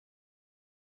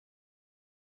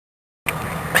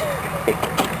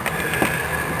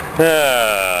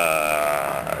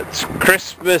It's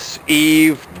Christmas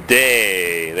Eve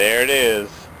day. There it is.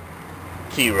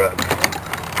 Key rug.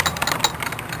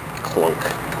 Clunk.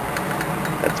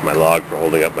 That's my log for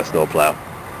holding up my snowplow.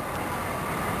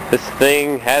 This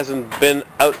thing hasn't been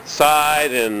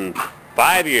outside in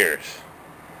 5 years.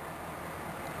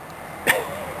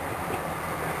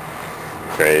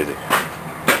 Crazy.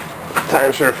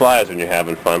 Time sure flies when you're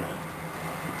having fun.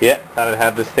 Yeah, thought I'd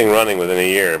have this thing running within a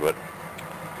year, but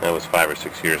that was 5 or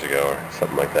 6 years ago or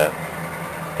something like that.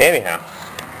 Anyhow,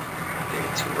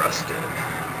 it's rusted.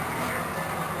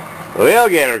 We'll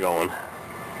get her going.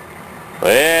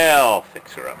 We'll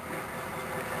fix her up.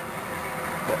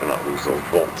 Better not lose those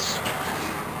bolts.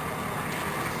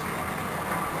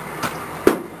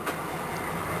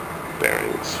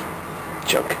 Bearings.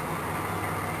 Junk.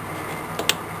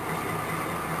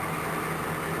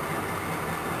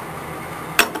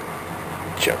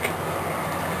 Junk.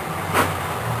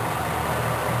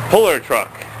 Puller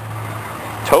truck.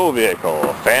 Tow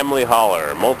vehicle. Family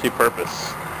hauler.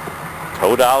 Multi-purpose.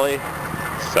 Tow dolly.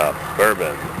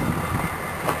 Suburban.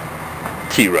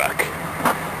 T-Rock.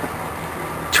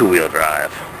 Two-wheel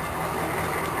drive.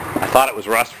 I thought it was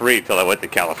rust-free till I went to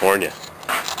California.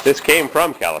 This came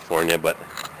from California, but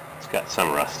it's got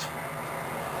some rust.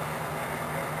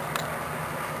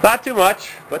 Not too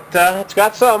much, but it's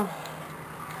got some.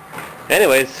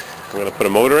 Anyways, I'm going to put a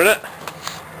motor in it.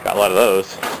 Got a lot of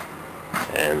those.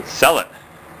 And sell it.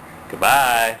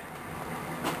 Goodbye.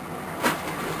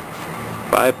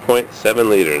 5.7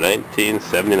 liter,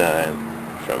 1979.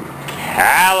 From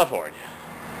California.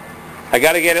 I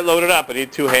got to get it loaded up. I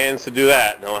need 2 hands to do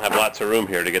that. And I'll have lots of room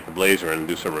here to get the blazer and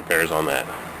do some repairs on that.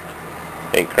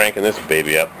 Ain't cranking this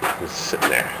baby up. It's sitting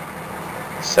there.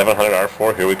 700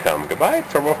 R4, here we come. Goodbye,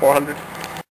 Turbo 400.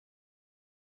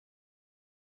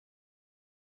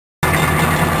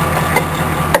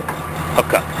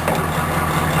 Hook up.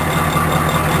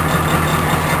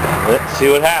 Let's see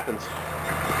what happens.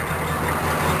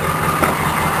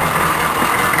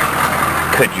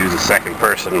 Could use a second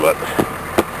person, but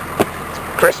it's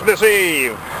Christmas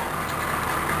Eve.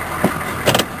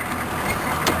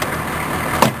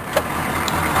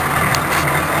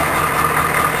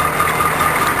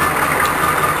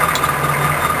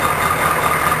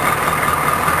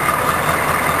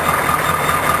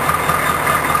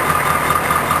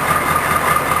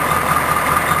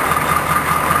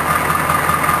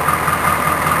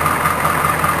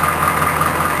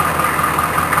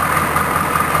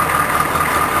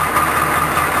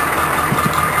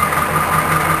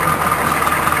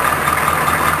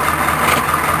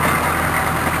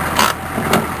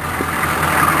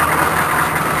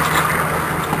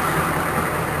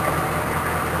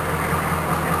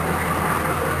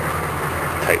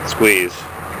 Tight squeeze.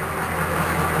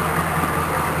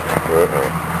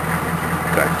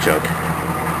 Got junk.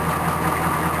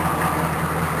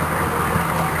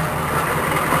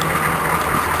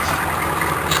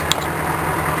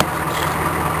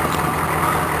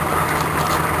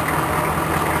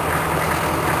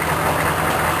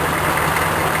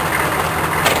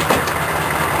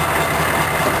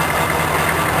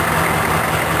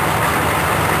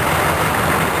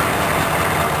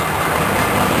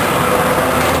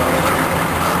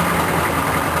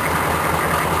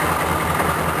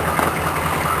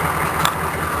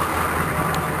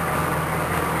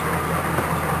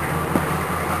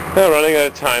 Well, running out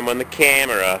of time on the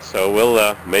camera, so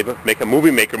we'll maybe make a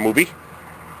movie maker movie,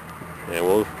 and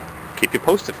we'll keep you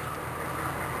posted.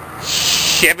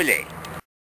 Chevrolet.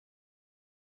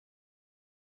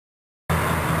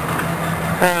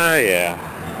 Ah, yeah.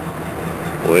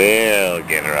 We'll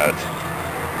get her out.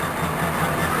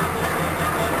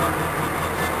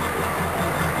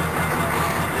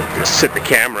 Just sit the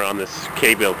camera on this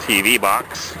cable TV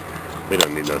box. We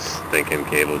don't need no stinking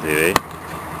cable TV.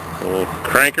 We'll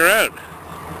crank her out.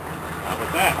 How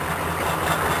about that?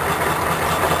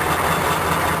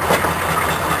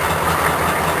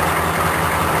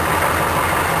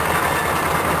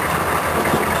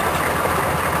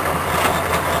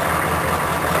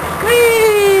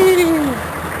 Whee!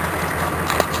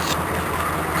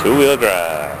 Two-wheel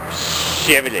drive.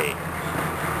 Chevrolet.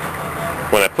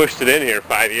 When I pushed it in here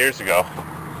 5 years ago,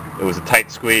 it was a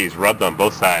tight squeeze, rubbed on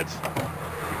both sides.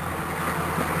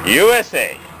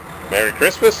 USA. Merry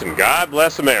Christmas and God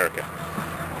bless America.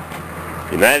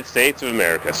 United States of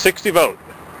America. 60 vote.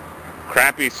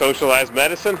 Crappy socialized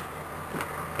medicine.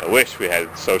 I wish we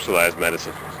had socialized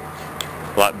medicine.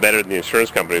 A lot better than the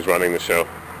insurance companies running the show.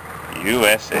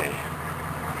 USA.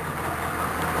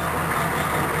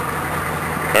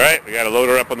 Alright, we got to load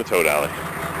her up on the tow dolly.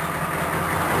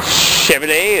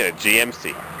 Chevrolet and a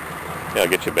GMC. Yeah, I'll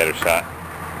get you a better shot.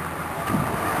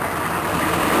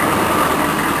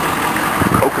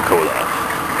 Coca-Cola.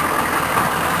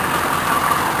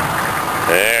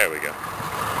 There we go.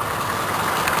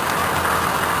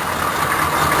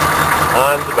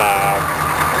 On the back.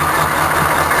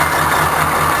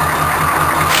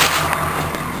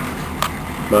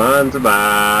 On the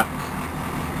back.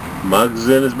 Muggs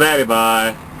in his batty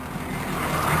bye.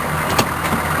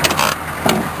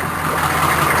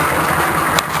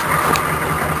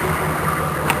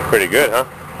 Pretty good, huh?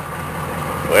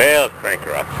 Well, crank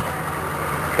her up.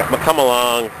 Come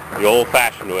along the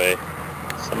old-fashioned way.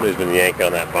 Somebody's been yanking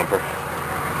on that bumper.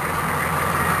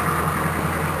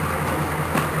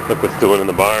 Look what's doing in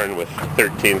the barn with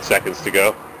 13 seconds to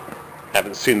go.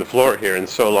 Haven't seen the floor here in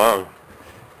so long.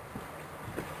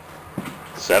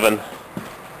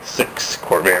 7.6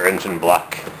 Corvair engine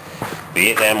block.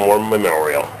 Vietnam War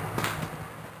Memorial.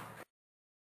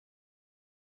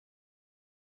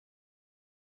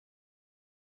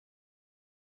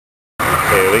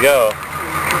 Here we go.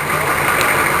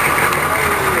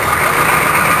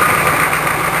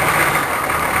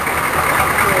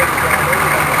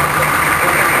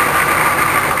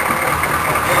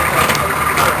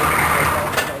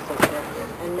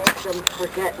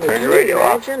 Turn the radio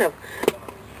off.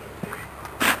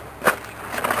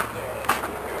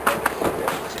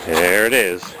 There it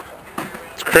is.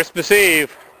 It's Christmas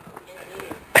Eve.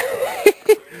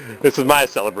 This is my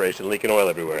celebration, leaking oil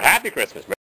everywhere. Happy Christmas,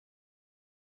 man.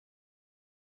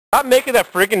 Stop making that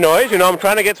freaking noise. You know I'm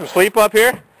trying to get some sleep up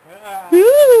here.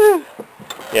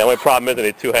 Yeah, my problem is I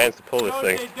need two hands to pull this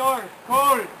thing.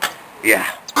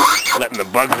 Yeah, letting the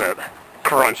bugs out.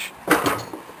 Crunch.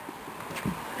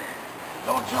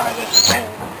 Don't try this.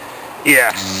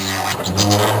 Yeah.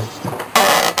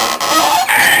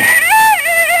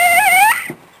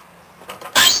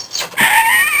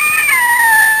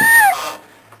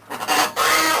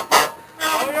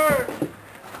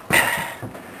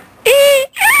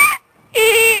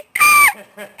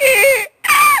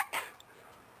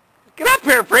 Get up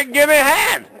here, freak, give me a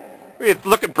hand. It's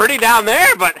looking pretty down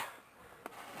there, but...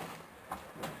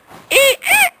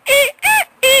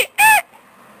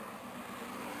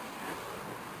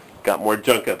 Got more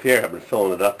junk up here. I've been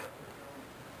filling it up.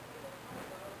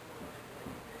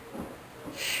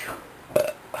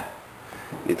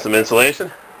 Need some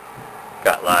insulation?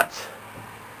 Got lots.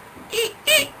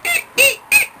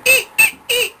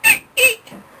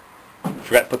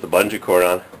 Forgot to put the bungee cord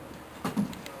on.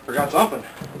 Forgot something.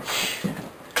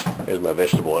 Here's my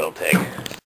vegetable oil tank.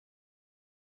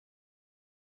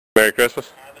 Merry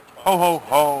Christmas. Ho ho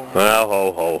ho. Well,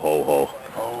 ho ho ho ho. Ho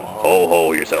ho. Ho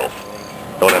ho yourself.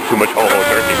 Don't have too much ho ho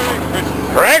turkey.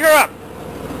 Crank her up!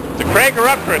 It's a crank her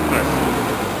up Christmas.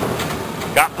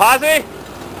 Got posse?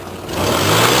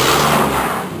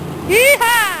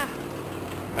 Yeehaw!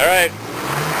 Alright.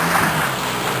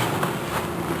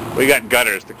 We got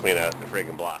gutters to clean out the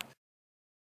friggin' block.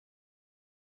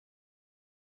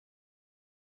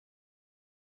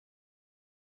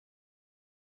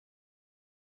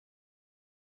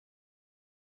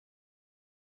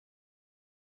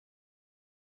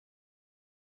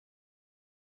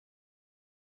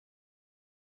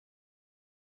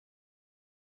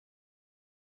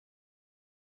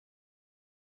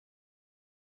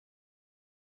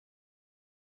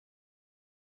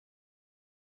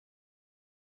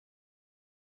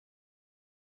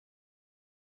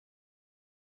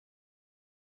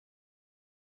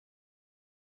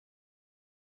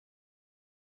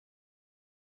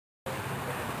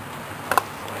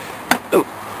 Ooh,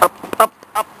 up.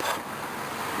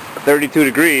 32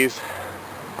 degrees,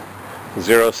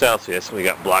 0 Celsius, we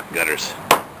got block gutters.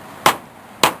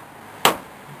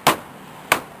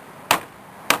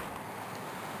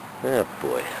 Oh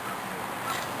boy.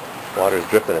 Water's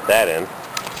dripping at that end.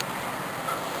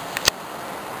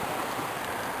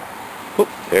 Oop,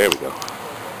 there we go.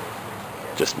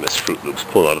 Just missed Fruit Loops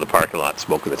pulling out of the parking lot,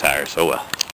 smoking the tires so well.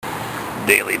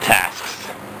 Daily tasks.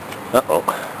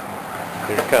 Uh-oh.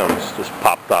 Here it comes. Just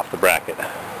popped off the bracket.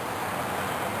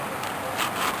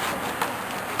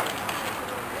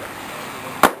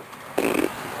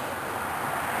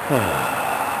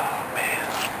 Oh, man.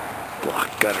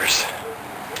 Block gutters.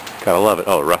 Gotta love it.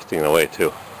 Oh, rusting away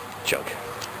too. Junk.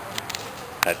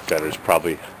 That gutter's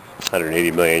probably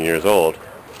 180 million years old.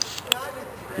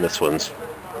 And this one's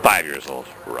 5 years old.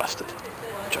 Rusted.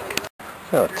 Junk.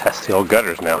 Oh, test the old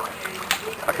gutters now.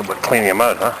 Talking about cleaning them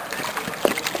out, huh?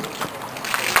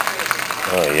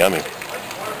 Oh, yummy.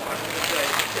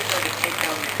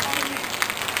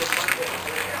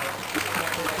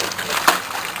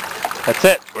 That's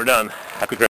it. We're done.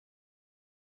 Happy Christmas.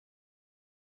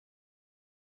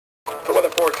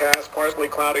 forecast, partly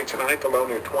cloudy tonight, the low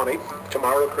near 20.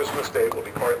 Tomorrow, Christmas Day, will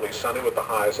be partly sunny with the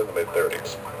highs in the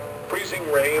mid-30s.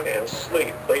 Freezing rain and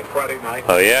sleet late Friday night.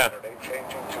 Oh, yeah. Saturday,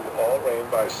 changing to all rain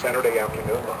by Saturday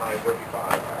afternoon, the high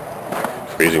 35.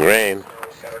 Freezing rain.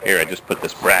 Here, I just put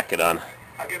this bracket on.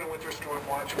 Again, a winter storm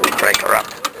watch. Crank her up.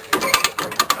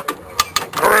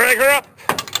 Crank her up.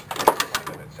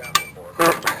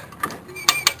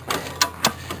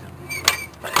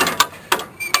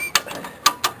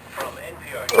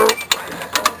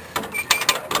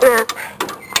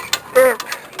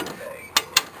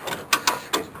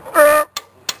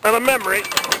 Out of memory.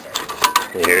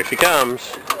 Here she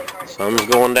comes. Sun's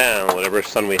going down, whatever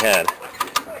sun we had.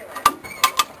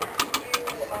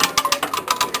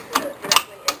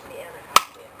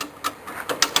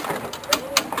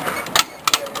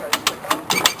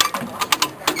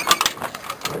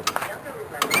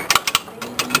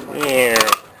 Yeah.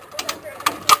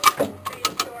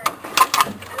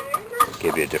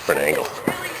 Give you a different angle.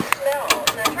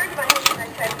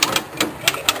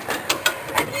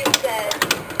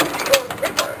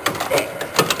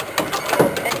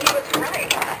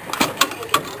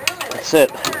 That's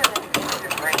it.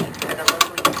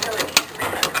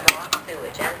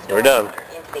 We're done.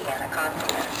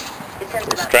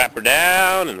 We'll strap her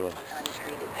down and we'll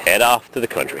head off to the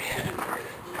country.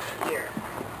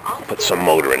 Put some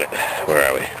motor in it. Where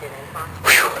are we?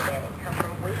 Whew.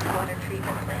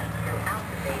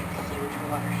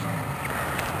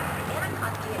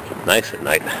 Nice at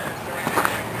night.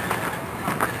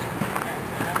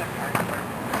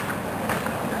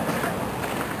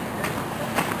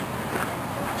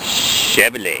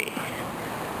 Chevrolet.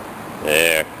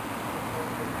 There.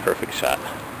 Perfect shot.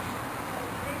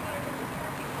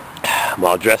 I'm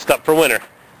all dressed up for winter,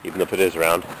 even if it is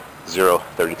around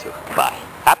 0:32. Bye.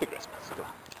 Happy Christmas.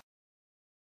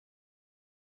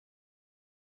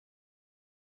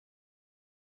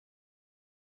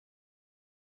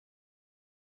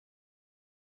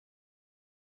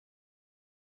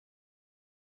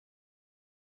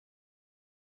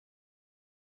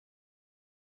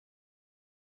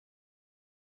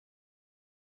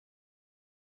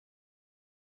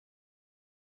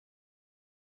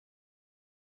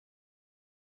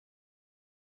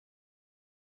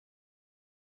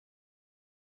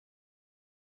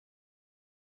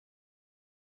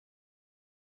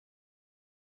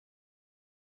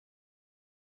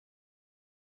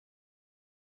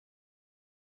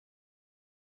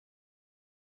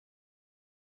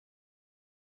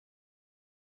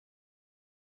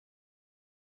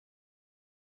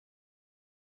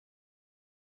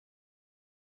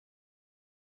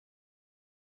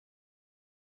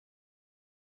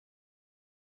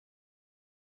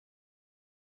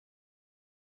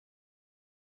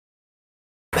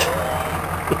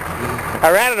 I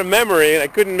ran out of memory and I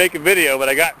couldn't make a video, but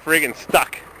I got friggin'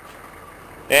 stuck.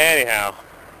 Anyhow.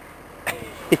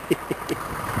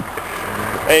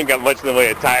 I ain't got much in the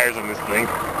way of tires on this thing.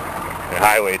 They're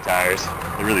highway tires.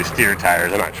 They're really steer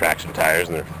tires. They're not traction tires,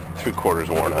 and they're 3/4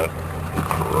 worn out.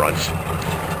 Crunch.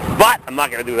 But I'm not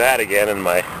going to do that again, and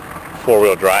my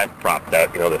four-wheel drive propped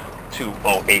out, you know, the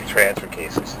 208 transfer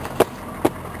cases.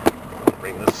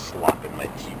 Bring this slop in my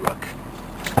T-Ruck.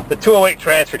 The 208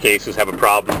 transfer cases have a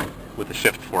problem with the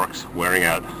shift forks wearing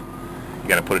out. You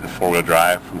got to put it in four-wheel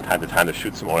drive from time to time to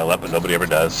shoot some oil up, but nobody ever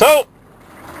does. So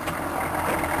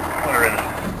we're in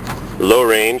low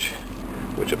range,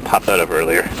 which it popped out of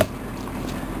earlier.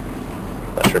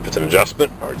 Not sure if it's an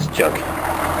adjustment or it's junk.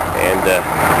 And a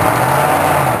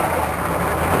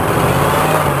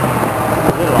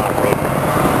little off-road.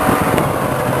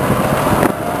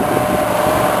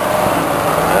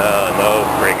 No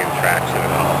friggin' traction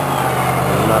at all.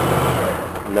 Nothing.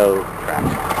 No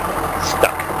traction.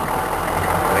 Stuck.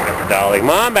 I got the dolly. Come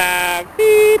on back.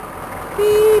 Beep.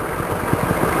 Beep.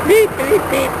 Beep, beep,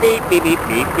 beep, beep, beep, beep,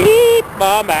 beep, beep. Come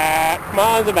on back. Come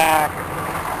on the back.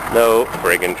 No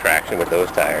friggin' traction with those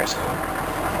tires.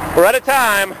 We're out of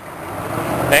time.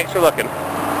 Thanks for looking.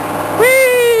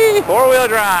 Whee! Four-wheel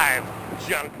drive.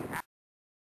 Junk.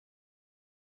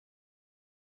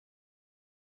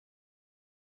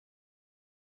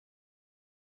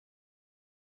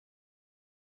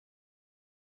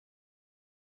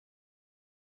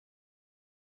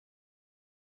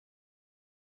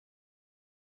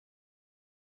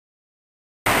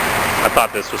 I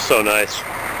thought this was so nice.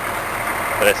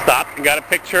 But I stopped and got a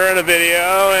picture and a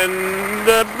video, and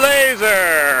the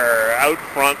Blazer out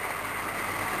front.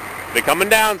 They're coming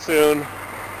down soon.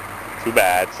 Too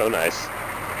bad, so nice.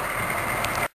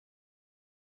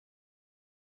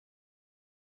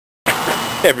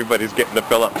 Everybody's getting the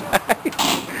fill up.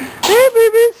 Hey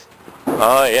babies!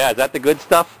 Oh yeah, is that the good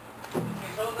stuff?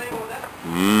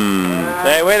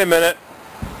 Hey, wait a minute.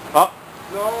 Oh.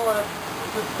 No,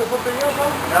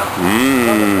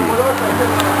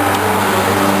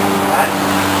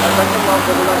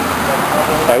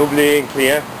 T'as oublié un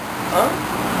client? Hein?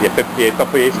 Il n'a pas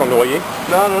payé son loyer?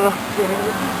 Non.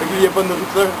 Il n'y a pas de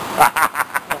nourriture.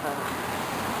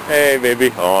 Hey,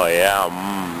 baby. Oh, yeah.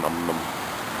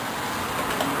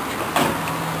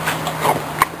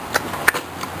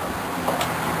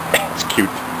 It's cute.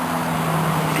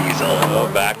 Diesel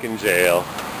back in jail.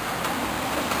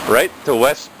 Right to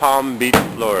West Palm Beach,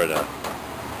 Florida.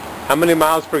 How many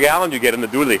miles per gallon do you get in the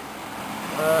dually?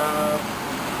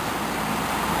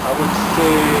 I would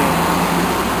say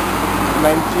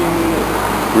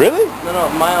 19... Really? No,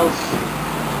 miles.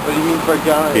 What do you mean per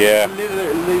gallon? Yeah.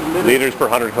 Liter. Liters per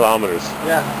 100 kilometers.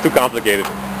 Yeah. Too complicated.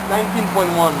 19.1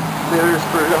 liters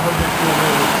per 100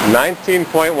 kilometers.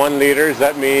 19.1 liters,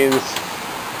 that means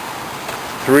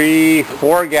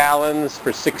 4 gallons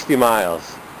for 60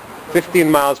 miles. 15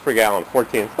 miles per gallon,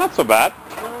 14. It's not so bad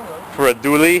for a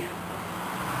dually.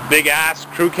 Big ass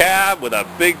crew cab with a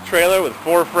big trailer with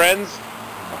 4 friends.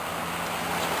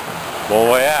 Bon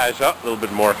voyage. Oh, a little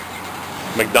bit more.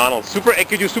 McDonald's. Hey,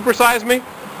 could you supersize me?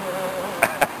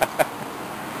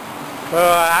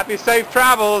 Happy safe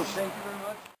travels. Thank you very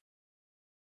much.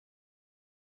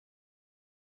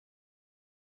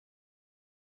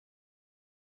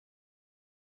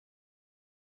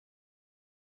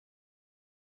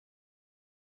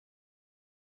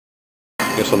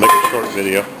 Guess I'll make a short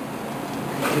video.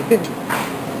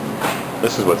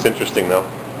 This is what's interesting though.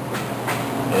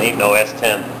 It ain't no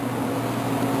S10.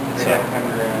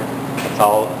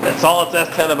 So, that's all it's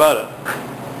S10 about it.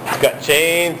 It's got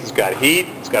chains, it's got heat,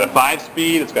 it's got a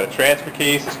 5-speed, it's got a transfer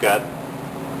case, it's got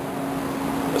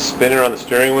a spinner on the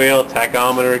steering wheel,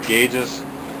 tachometer, gauges,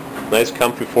 nice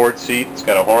comfy forward seat, it's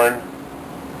got a horn.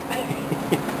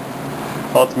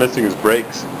 All it's missing is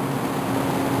brakes.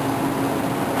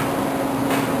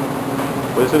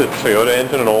 What is it, a Toyota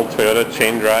engine, an old Toyota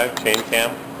chain drive, chain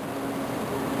cam?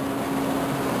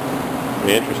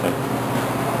 Pretty interesting.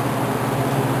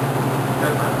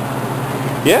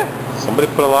 Yeah, somebody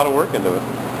put a lot of work into it.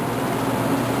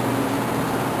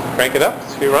 Crank it up,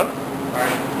 see it run.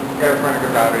 Alright, got a pretty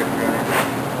good battery if you're doing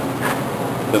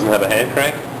it. Doesn't have a hand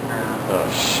crank? Oh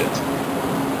shit.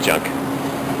 Junk.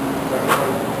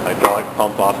 Hydraulic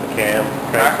pump off the cam,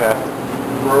 crankshaft.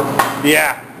 Rope.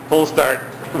 Yeah, full start,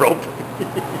 rope.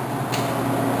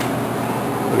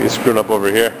 What are you screwing up over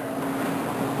here?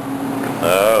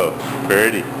 Oh,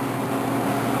 pretty.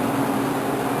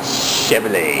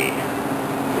 Chevrolet.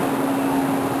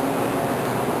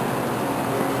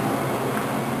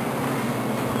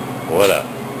 What a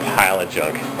pile of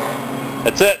junk.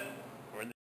 That's it.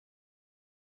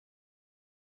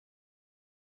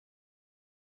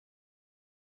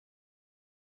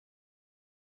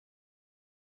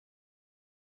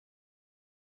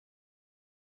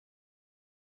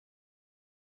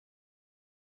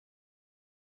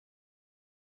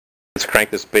 Let's crank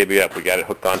this baby up. We got it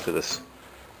hooked onto this.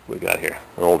 We got here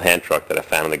an old hand truck that I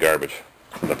found in the garbage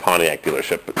from the Pontiac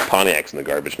dealership. But Pontiac's in the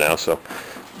garbage now, so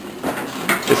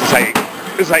this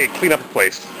is how you clean up a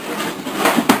place.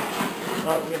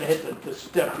 Oh, we're gonna hit the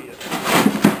step here.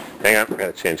 Hang on, we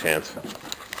gotta change hands.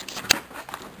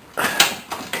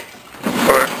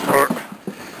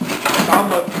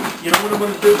 You know what I'm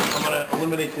gonna do? I'm gonna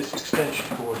eliminate this extension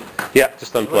cord. Yeah,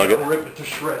 just unplug I'm gonna it. rip it to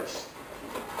shreds.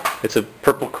 It's a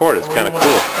purple cord. It's kind of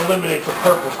cool. Eliminate the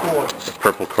purple cord. The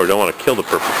purple cord. Don't want to kill the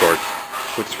purple cord,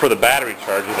 which is for the battery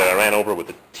charger that I ran over with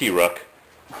the T-Ruck.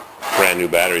 Brand new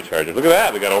battery charger. Look at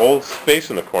that. We got a whole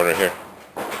space in the corner here.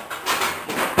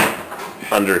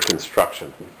 Under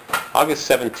construction. August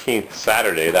 17th,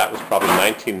 Saturday. That was probably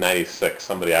 1996.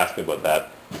 Somebody asked me about that.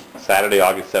 Saturday,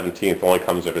 August 17th only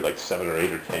comes every like 7 or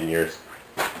 8 or 10 years.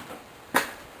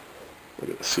 Look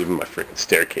at this. Even my freaking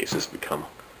staircase has become a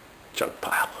junk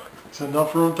pile. It's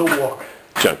enough room to walk.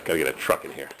 Junk. Gotta get a truck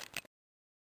in here.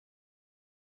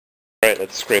 Alright,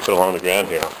 let's scrape it along the ground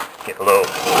here. Get low.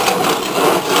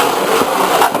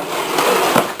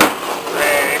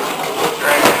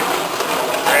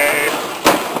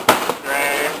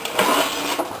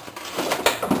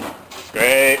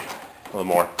 Scrape. A little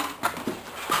more.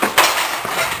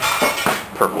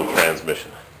 Purple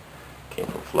transmission. Came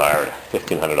from Florida.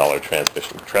 $1,500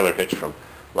 transmission. Trailer hitch from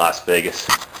Las Vegas.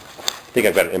 I think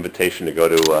I've got an invitation to go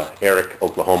to Eric,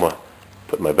 Oklahoma,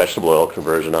 put my vegetable oil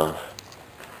conversion on.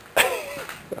 A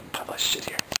pile of shit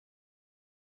here.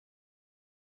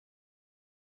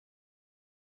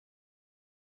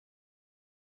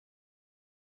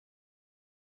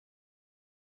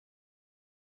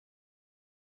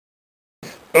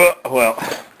 Well,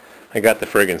 I got the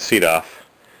friggin' seat off.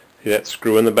 See that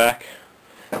screw in the back?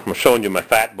 I'm showing you my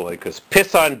Fat Boy because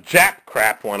Piss on Jap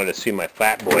Crap wanted to see my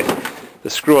Fat Boy. The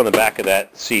screw on the back of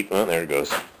that seat, oh, there it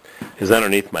goes, is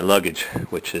underneath my luggage,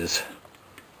 which is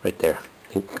right there.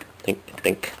 Think, think,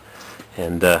 think.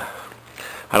 And I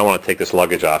don't want to take this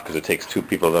luggage off because it takes two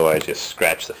people, otherwise just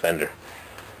scratch the fender.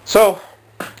 So,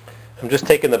 I'm just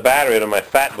taking the battery out of my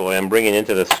Fat Boy. I'm bringing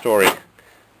into the story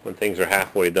when things are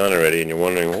halfway done already and you're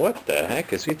wondering, what the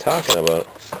heck is he talking about?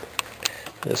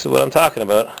 This is what I'm talking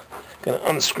about. Going to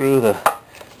unscrew the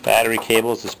battery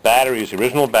cables. This battery is the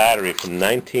original battery from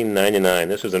 1999.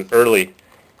 This is an early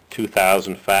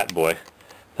 2000 Fat Boy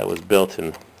that was built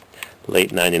in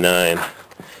late 99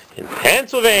 in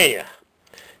Pennsylvania.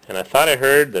 And I thought I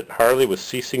heard that Harley was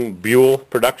ceasing Buell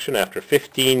production after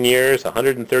 15 years,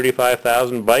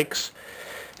 135,000 bikes.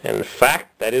 And in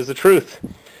fact, that is the truth.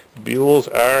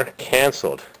 Buells are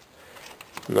canceled.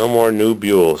 No more new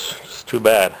Buells. It's too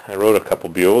bad. I rode a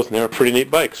couple Buells and they were pretty neat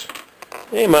bikes.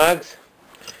 Hey, Mugs.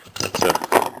 That's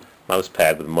a mouse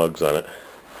pad with mugs on it.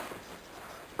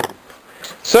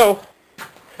 So,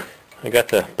 I got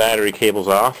the battery cables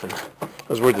off, and I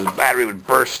was worried this battery would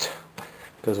burst,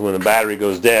 because when the battery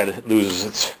goes dead, it loses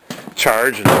its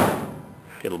charge and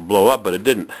it'll blow up, but it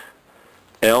didn't.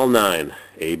 L9,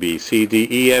 A, B, C, D,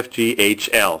 E, F, G, H,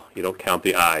 L. You don't count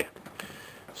the I.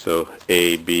 So,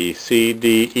 A, B, C,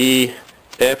 D, E,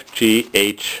 F, G,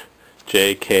 H,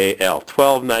 J, K, L.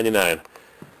 $12.99.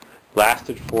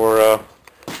 Lasted for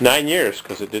 9 years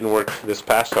because it didn't work this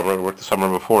past summer. It worked the summer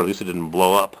before. At least it didn't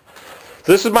blow up.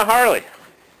 So this is my Harley.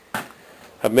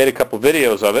 I've made a couple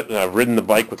videos of it, and I've ridden the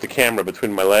bike with the camera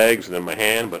between my legs and in my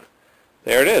hand, but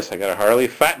there it is. I got a Harley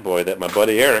Fat Boy that my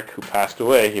buddy Eric, who passed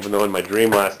away, even though in my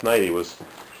dream last night he was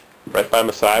right by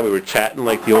my side. We were chatting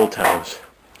like the old times.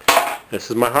 This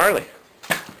is my Harley.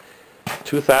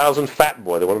 2000 Fat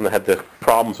Boy, the one that had the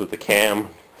problems with the cam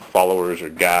followers or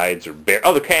guides or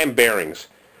the cam bearings.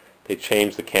 They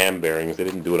changed the cam bearings. They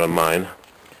didn't do it on mine.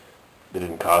 It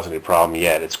didn't cause any problem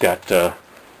yet. It's got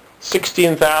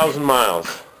 16,000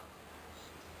 miles.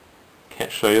 Can't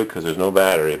show you because there's no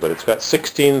battery, but it's got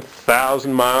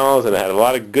 16,000 miles, and I had a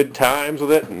lot of good times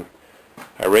with it. And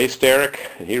I raced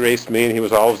Eric, and he raced me, and he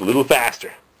was always a little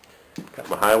faster. Got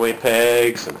my highway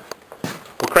pegs, and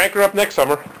we'll crank her up next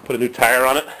summer. Put a new tire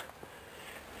on it.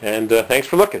 And thanks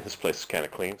for looking. This place is kind of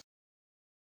clean.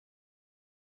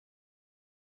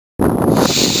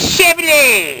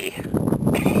 Chevrolet!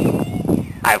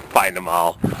 I find them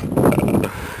all.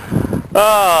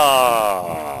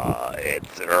 Oh,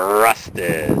 it's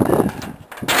rusted.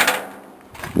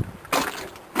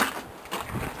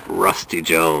 Rusty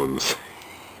Jones.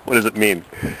 What does it mean?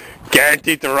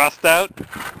 Guaranteed to rust out?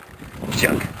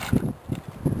 Junk.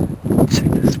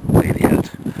 Check this lady out.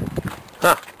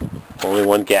 Huh. Only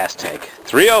one gas tank.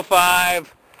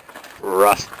 305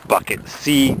 Rust Bucket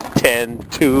C10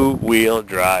 two-wheel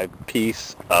drive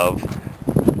piece of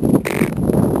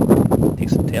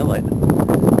decent taillight.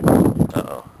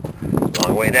 Uh-oh.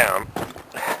 Long way down.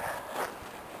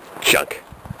 Junk.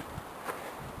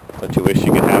 Don't you wish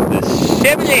you could have this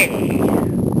Chevrolet?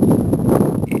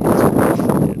 It's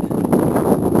rusted.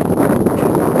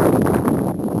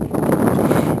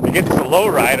 You get the low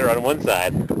rider on one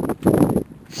side.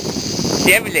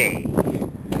 Chevrolet.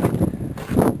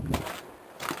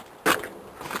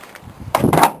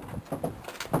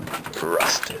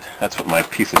 Rusted. That's what my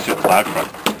piece of shit cloud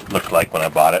front looked like when I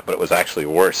bought it, but it was actually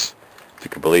worse, if you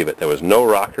could believe it. There was no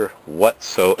rocker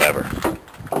whatsoever.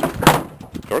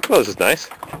 Door close is nice.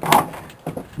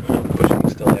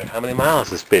 Bushing's still there. How many miles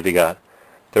this baby got?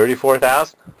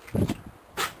 34,000?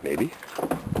 Maybe.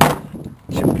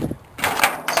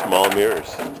 Small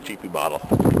mirrors. Cheapy bottle.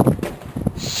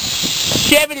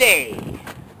 Chevrolet!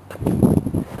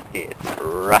 It's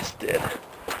rusted.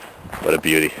 What a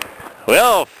beauty.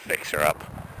 We'll fix her up.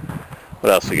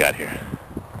 What else we got here?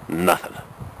 Nothing.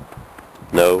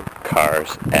 No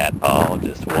cars at all.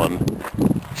 Just one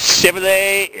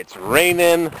Chevrolet. It's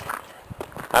raining.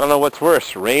 I don't know what's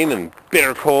worse, rain and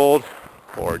bitter cold,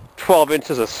 or 12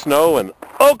 inches of snow in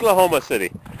Oklahoma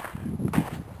City.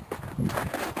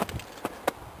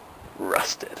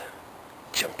 Rusted.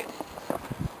 Junk.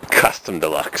 Custom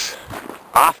Deluxe.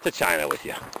 Off to China with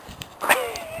you.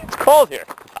 It's cold here.